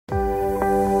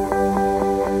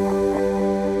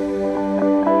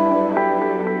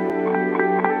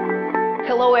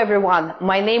everyone,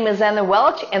 my name is Anna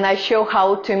Welch and I show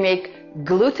how to make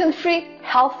gluten-free,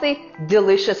 healthy,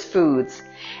 delicious foods.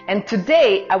 And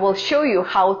today I will show you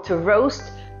how to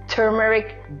roast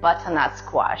turmeric butternut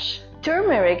squash.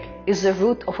 Turmeric is the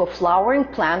root of a flowering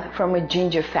plant from a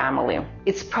ginger family.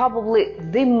 It's probably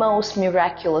the most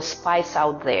miraculous spice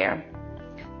out there.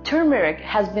 Turmeric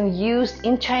has been used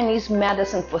in Chinese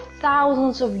medicine for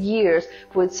thousands of years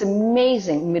for its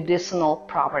amazing medicinal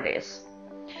properties.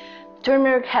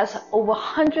 Turmeric has over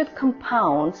 100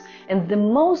 compounds, and the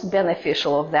most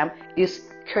beneficial of them is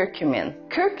curcumin.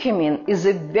 Curcumin is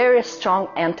a very strong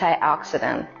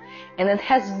antioxidant, and it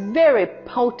has very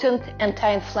potent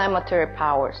anti-inflammatory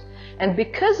powers. And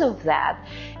because of that,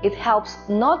 it helps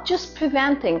not just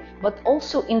preventing, but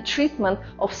also in treatment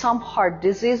of some heart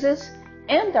diseases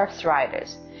and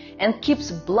arthritis, and keeps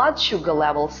blood sugar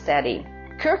levels steady.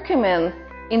 Curcumin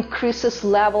increases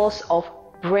levels of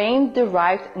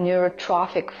brain-derived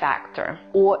neurotrophic factor,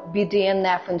 or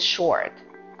BDNF in short,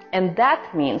 and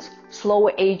that means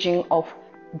slower aging of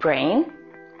brain,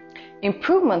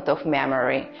 improvement of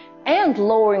memory, and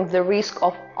lowering the risk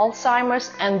of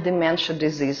Alzheimer's and dementia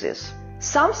diseases.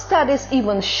 Some studies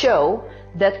even show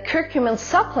that curcumin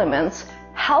supplements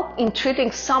help in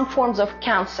treating some forms of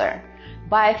cancer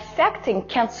by affecting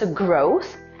cancer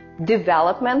growth,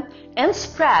 development, and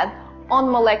spread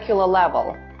on molecular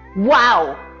level.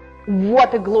 Wow!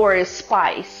 What a glorious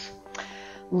spice!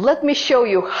 Let me show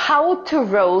you how to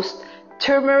roast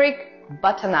turmeric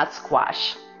butternut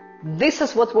squash. This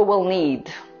is what we will need.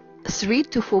 3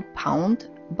 to 4 pound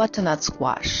butternut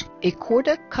squash, a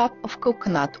 1/4 cup of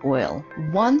coconut oil,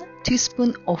 1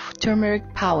 teaspoon of turmeric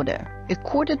powder, a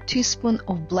 1/4 teaspoon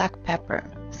of black pepper,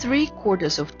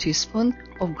 3/4 of teaspoon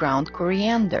of ground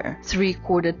coriander,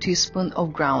 3/4 teaspoon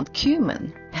of ground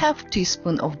cumin, 1/2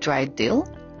 teaspoon of dried dill,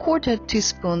 1/4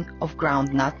 teaspoon of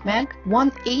ground nutmeg,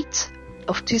 1/8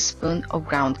 of teaspoon of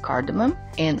ground cardamom,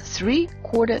 and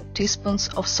 3/4 teaspoons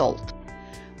of salt.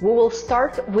 We will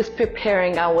start with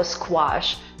preparing our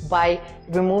squash by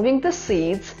removing the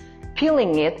seeds,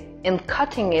 peeling it, and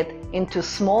cutting it into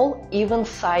small,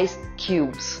 even-sized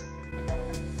cubes.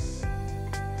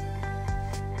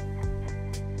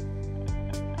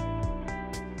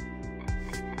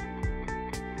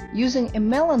 Using a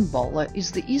melon baller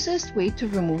is the easiest way to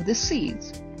remove the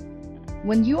seeds.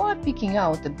 When you are picking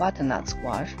out the butternut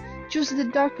squash, choose the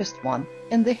darkest one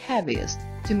and the heaviest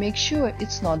to make sure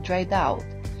it's not dried out.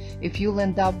 If you'll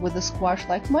end up with a squash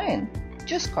like mine,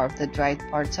 just carve the dried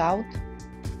parts out.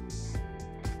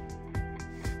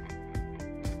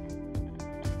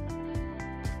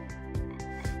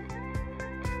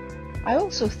 I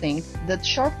also think that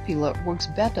sharp peeler works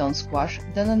better on squash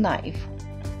than a knife.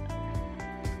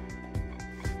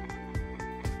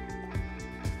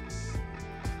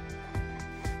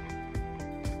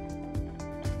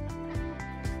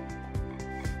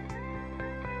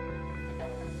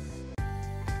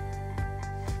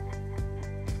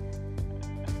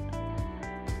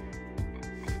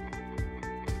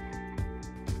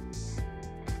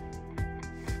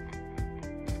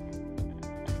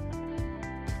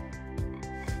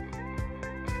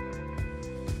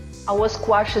 Our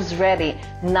squash is ready.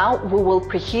 Now we will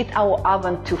preheat our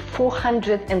oven to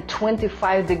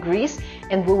 425 degrees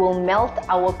and we will melt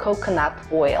our coconut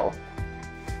oil.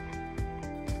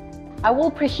 I will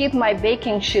preheat my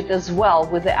baking sheet as well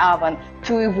with the oven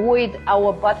to avoid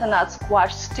our butternut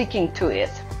squash sticking to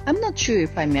it. I'm not sure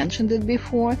if I mentioned it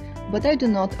before, but I do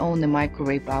not own a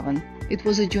microwave oven. It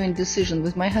was a joint decision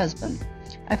with my husband.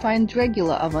 I find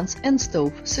regular ovens and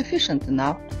stove sufficient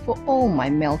enough for all my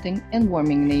melting and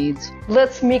warming needs.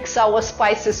 Let's mix our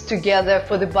spices together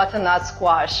for the butternut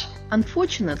squash.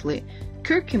 Unfortunately,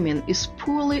 curcumin is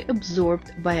poorly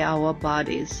absorbed by our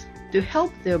bodies. To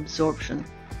help the absorption,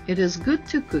 it is good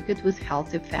to cook it with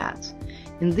healthy fats.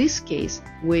 In this case,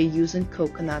 we're using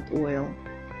coconut oil.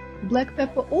 Black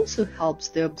pepper also helps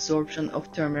the absorption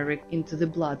of turmeric into the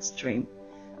bloodstream.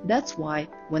 That's why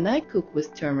when I cook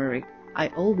with turmeric, I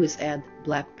always add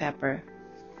black pepper.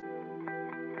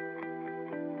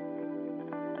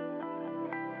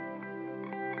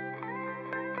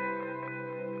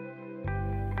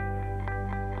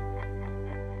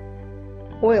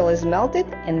 Oil is melted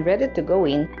and ready to go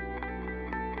in.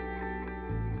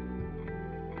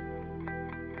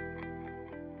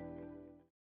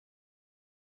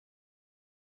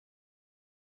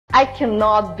 I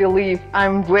cannot believe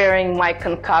I'm wearing my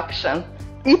concoction.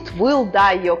 It will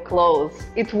dye your clothes.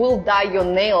 It will dye your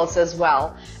nails as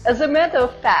well. As a matter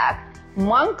of fact,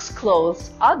 monks' clothes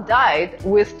are dyed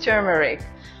with turmeric.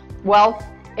 Well,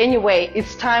 anyway,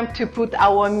 it's time to put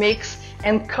our mix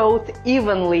and coat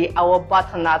evenly our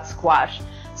butternut squash.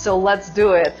 So let's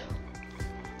do it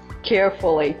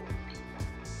carefully.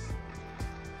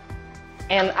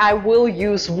 And I will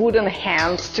use wooden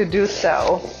hands to do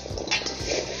so.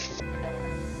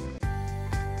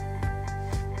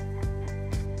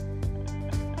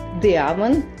 The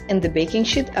oven and the baking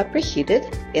sheet are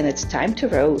preheated, and it's time to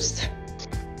roast.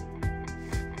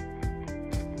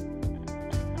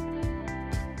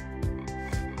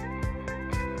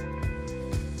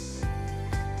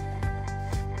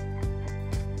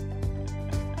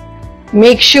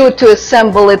 Make sure to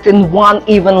assemble it in one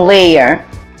even layer.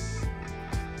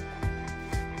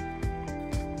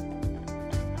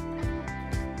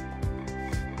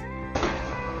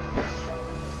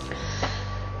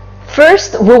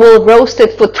 First, we will roast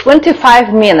it for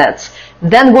 25 minutes.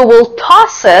 Then we will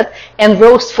toss it and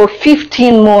roast for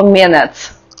 15 more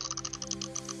minutes.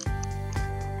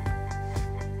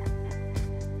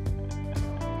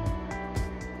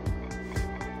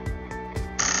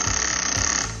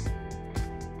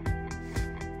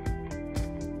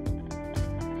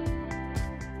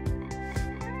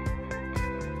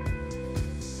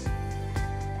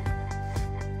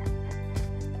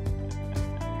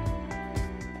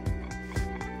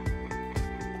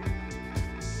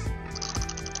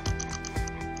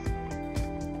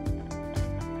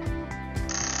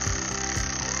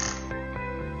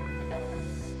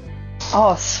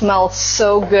 Oh, smells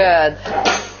so good.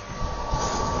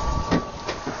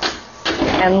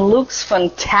 And looks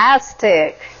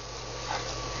fantastic.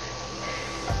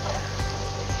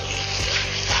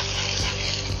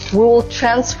 We will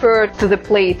transfer it to the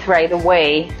plate right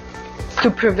away to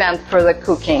prevent further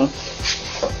cooking.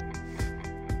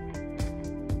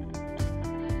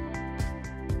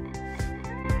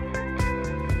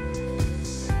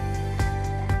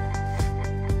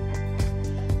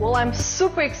 Well, I'm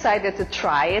super excited to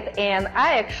try it, and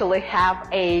I actually have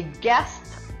a guest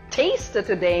taster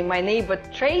today, my neighbor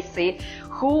Tracy,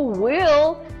 who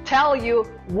will tell you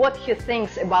what he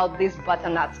thinks about this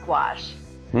butternut squash.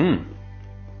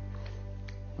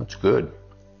 That's good.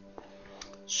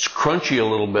 It's crunchy a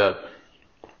little bit.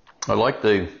 I like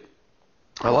the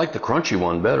crunchy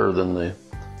one better than the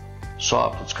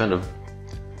soft. It's kind of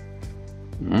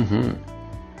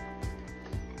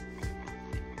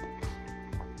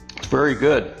It's very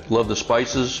good. Love the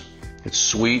spices. It's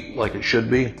sweet like it should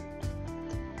be.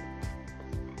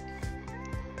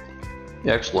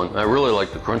 Excellent. I really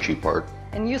like the crunchy part.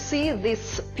 And you see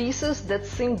these pieces that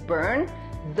seem burned?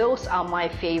 Those are my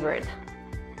favorite.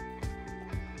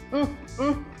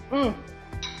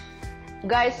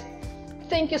 Guys,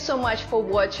 thank you so much for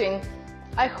watching.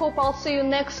 I hope I'll see you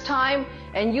next time,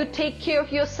 and you take care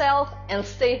of yourself and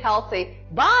stay healthy.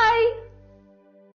 Bye!